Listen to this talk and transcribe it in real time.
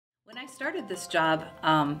When I started this job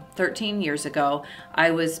 13 years ago,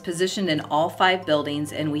 I was positioned in all 5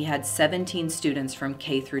 buildings and we had 17 students from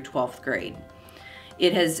K through 12th grade.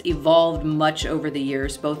 It has evolved much over the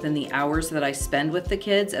years, both in the hours that I spend with the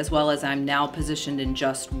kids as well as I'm now positioned in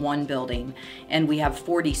just one building, and we have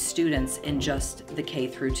 40 students in just the K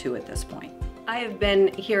through 2 at this point. I have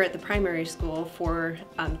been here at the primary school for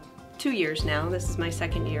 2 years now. This is my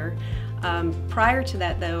 2nd year. Prior to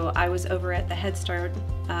that though, I was over at the Head Start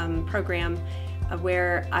program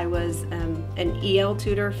where I was an EL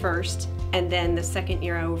tutor first, and then the 2nd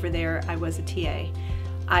year over there I was a TA.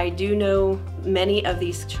 I do know many of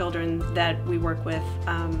these children that we work with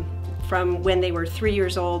from when they were 3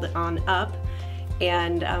 years old on up,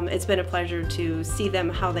 and it's been a pleasure to see them,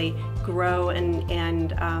 how they grow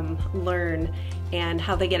and learn, and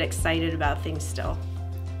how they get excited about things still.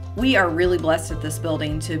 We are really blessed at this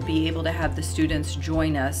building to be able to have the students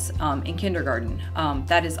join us in kindergarten.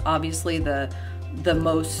 That is obviously the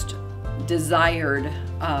most desired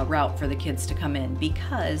route for the kids to come in,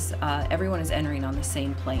 because everyone is entering on the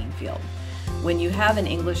same playing field. When you have an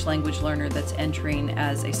English language learner that's entering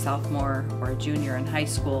as a sophomore or a junior in high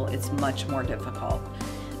school, it's much more difficult.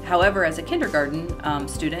 However, as a kindergarten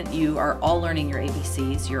student, you are all learning your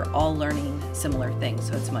ABCs, you're all learning similar things,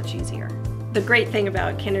 so it's much easier. The great thing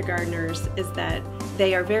about kindergartners is that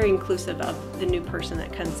they are very inclusive of the new person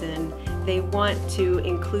that comes in. They want to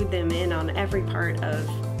include them in on every part of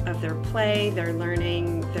their play, their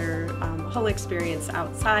learning, their whole experience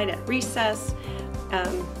outside at recess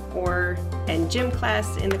or in gym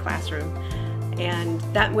class, in the classroom. And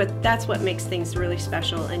that's what makes things really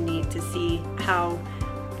special and neat, to see how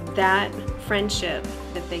that friendship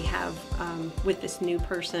that they have with this new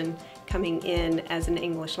person coming in as an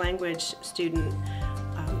English language student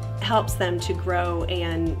helps them to grow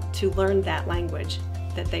and to learn that language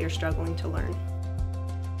that they are struggling to learn.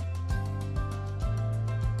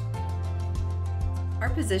 Our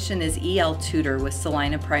position is EL tutor with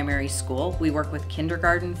Celina Primary School. We work with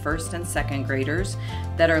kindergarten, 1st and 2nd graders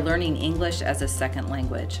that are learning English as a second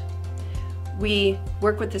language. We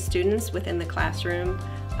work with the students within the classroom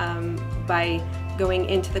by going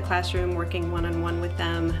into the classroom, working one-on-one with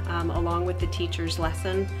them, along with the teacher's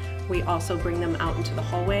lesson. We also bring them out into the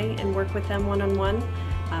hallway and work with them one-on-one,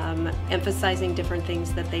 emphasizing different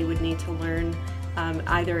things that they would need to learn,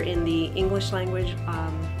 either in the English language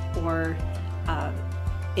or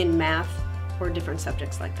in math or different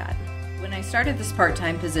subjects like that. When I started this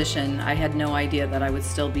part-time position, I had no idea that I would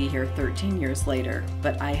still be here 13 years later,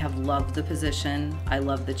 but I have loved the position. I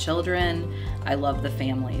love the children, I love the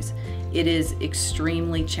families. It is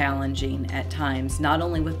extremely challenging at times, not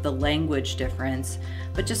only with the language difference,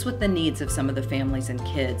 but just with the needs of some of the families and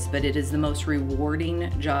kids, but it is the most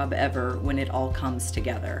rewarding job ever when it all comes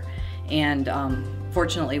together. And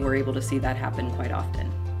fortunately, we're able to see that happen quite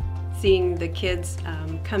often. Seeing the kids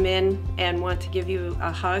come in and want to give you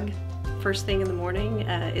a hug first thing in the morning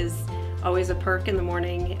is always a perk in the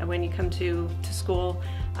morning when you come to school,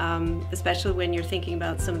 especially when you're thinking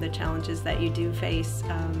about some of the challenges that you do face.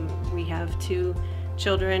 We have 2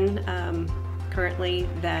 children currently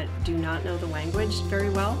that do not know the language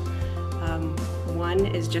very well. One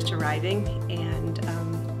is just arriving and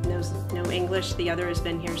knows no English. The other has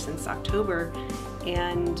been here since October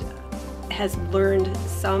and has learned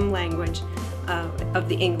some language of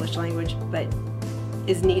the English language, but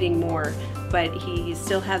is needing more. But he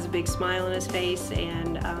still has a big smile on his face,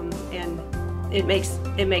 and it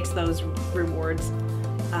makes those rewards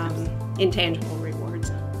intangible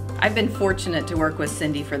rewards. I've been fortunate to work with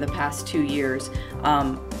Cyndi for the past 2 years.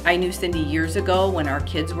 I knew Cyndi years ago when our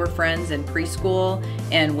kids were friends in preschool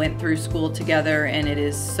and went through school together, and it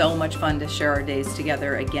is so much fun to share our days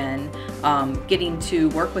together again, getting to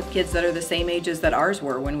work with kids that are the same ages that ours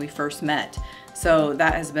were when we first met. So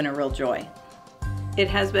that has been a real joy. It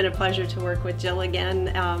has been a pleasure to work with Jill again.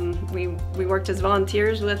 We worked as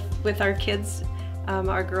volunteers with our kids.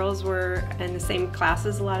 Our girls were in the same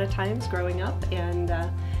classes a lot of times growing up, and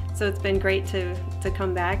so it's been great to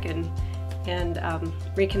come back and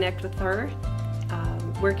reconnect with her,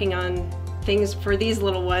 working on things for these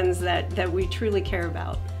little ones that we truly care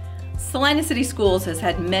about. Celina City Schools has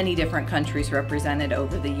had many different countries represented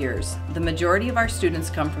over the years. The majority of our students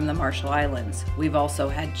come from the Marshall Islands. We've also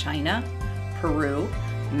had China, Peru,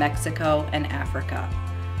 Mexico, and Africa.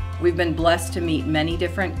 We've been blessed to meet many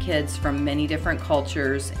different kids from many different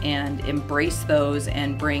cultures and embrace those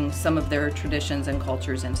and bring some of their traditions and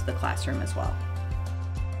cultures into the classroom as well.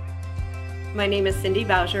 My name is Cyndi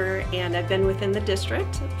Bowsher, and I've been within the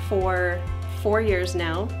district for 4 years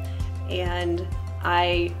now, and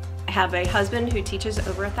I have a husband who teaches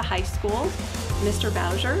over at the high school, Mr.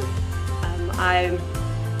 Bowsher. I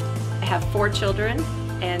have 4 children,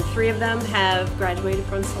 and 3 of them have graduated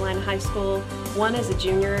from Celina High School. One is a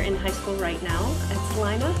junior in high school right now at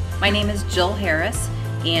Celina. My name is Jill Harris,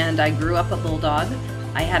 and I grew up a Bulldog.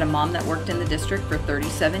 I had a mom that worked in the district for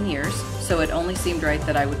 37 years, so it only seemed right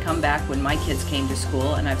that I would come back when my kids came to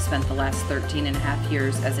school, and I've spent the last 13 and a half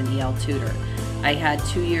years as an EL tutor. I had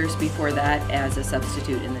 2 years before that as a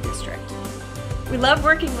substitute in the district. We love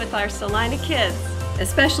working with our Celina kids.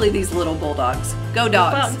 Especially these little Bulldogs. Go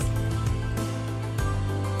Dogs!